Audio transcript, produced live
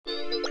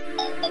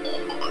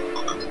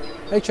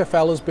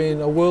HFL has been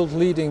a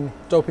world-leading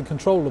doping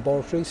control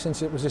laboratory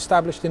since it was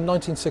established in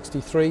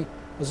 1963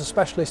 as a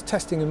specialist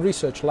testing and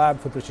research lab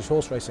for British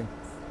horse racing.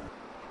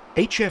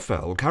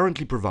 HFL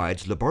currently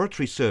provides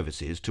laboratory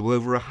services to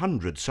over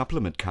 100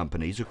 supplement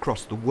companies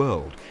across the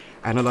world,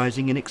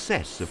 analysing in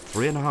excess of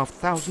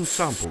 3,500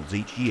 samples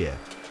each year.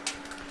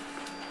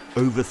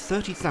 Over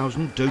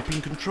 30,000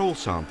 doping control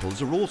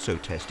samples are also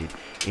tested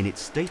in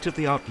its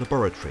state-of-the-art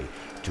laboratory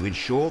to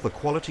ensure the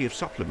quality of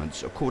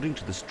supplements according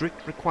to the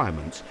strict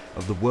requirements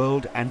of the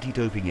World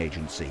Anti-Doping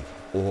Agency,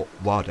 or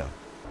WADA.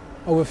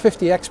 Over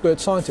 50 expert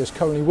scientists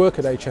currently work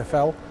at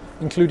HFL,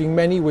 including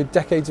many with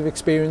decades of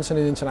experience and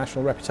an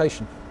international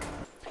reputation.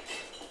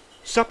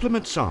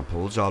 Supplement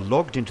samples are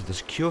logged into the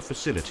secure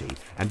facility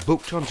and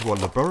booked onto a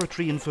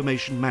laboratory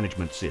information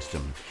management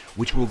system,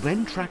 which will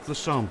then track the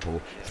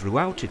sample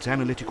throughout its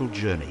analytical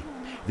journey.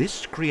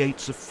 This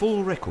creates a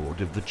full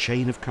record of the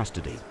chain of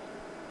custody.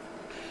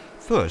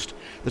 First,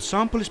 the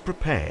sample is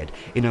prepared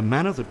in a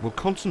manner that will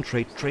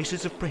concentrate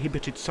traces of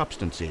prohibited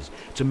substances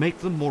to make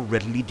them more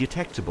readily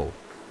detectable.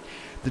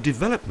 The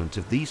development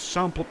of these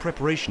sample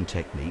preparation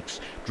techniques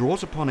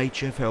draws upon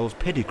HFL's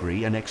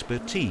pedigree and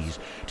expertise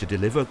to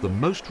deliver the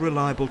most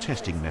reliable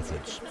testing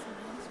methods.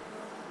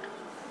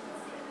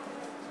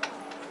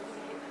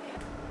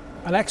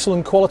 An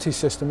excellent quality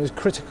system is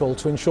critical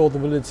to ensure the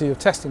validity of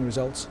testing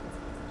results.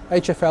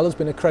 HFL has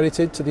been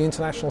accredited to the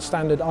international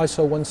standard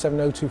ISO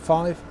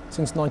 17025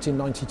 since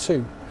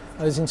 1992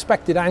 and is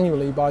inspected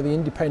annually by the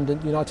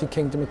independent United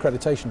Kingdom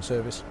Accreditation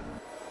Service.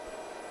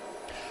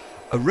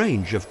 A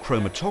range of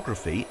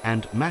chromatography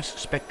and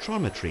mass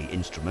spectrometry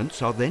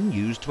instruments are then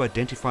used to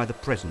identify the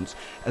presence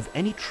of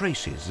any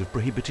traces of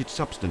prohibited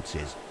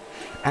substances,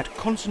 at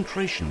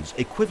concentrations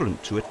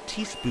equivalent to a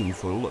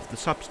teaspoonful of the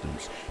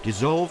substance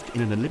dissolved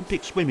in an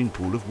Olympic swimming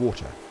pool of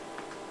water.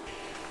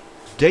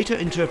 Data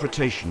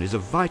interpretation is a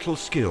vital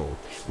skill,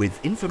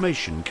 with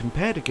information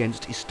compared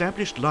against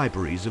established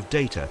libraries of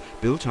data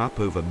built up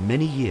over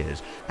many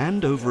years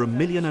and over 1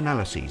 million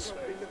analyses.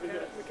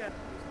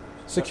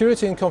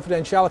 Security and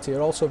confidentiality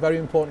are also very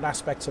important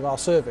aspects of our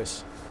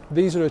service.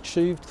 These are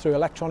achieved through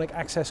electronic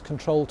access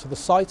control to the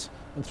site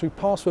and through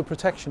password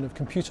protection of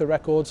computer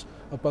records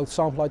of both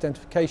sample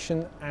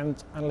identification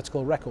and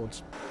analytical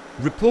records.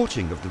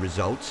 Reporting of the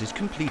results is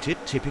completed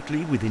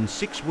typically within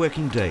 6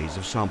 working days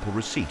of sample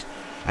receipt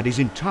and is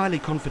entirely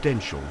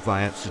confidential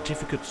via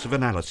certificates of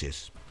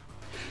analysis.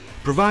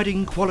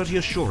 Providing quality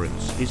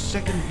assurance is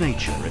second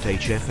nature at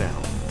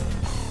HFL.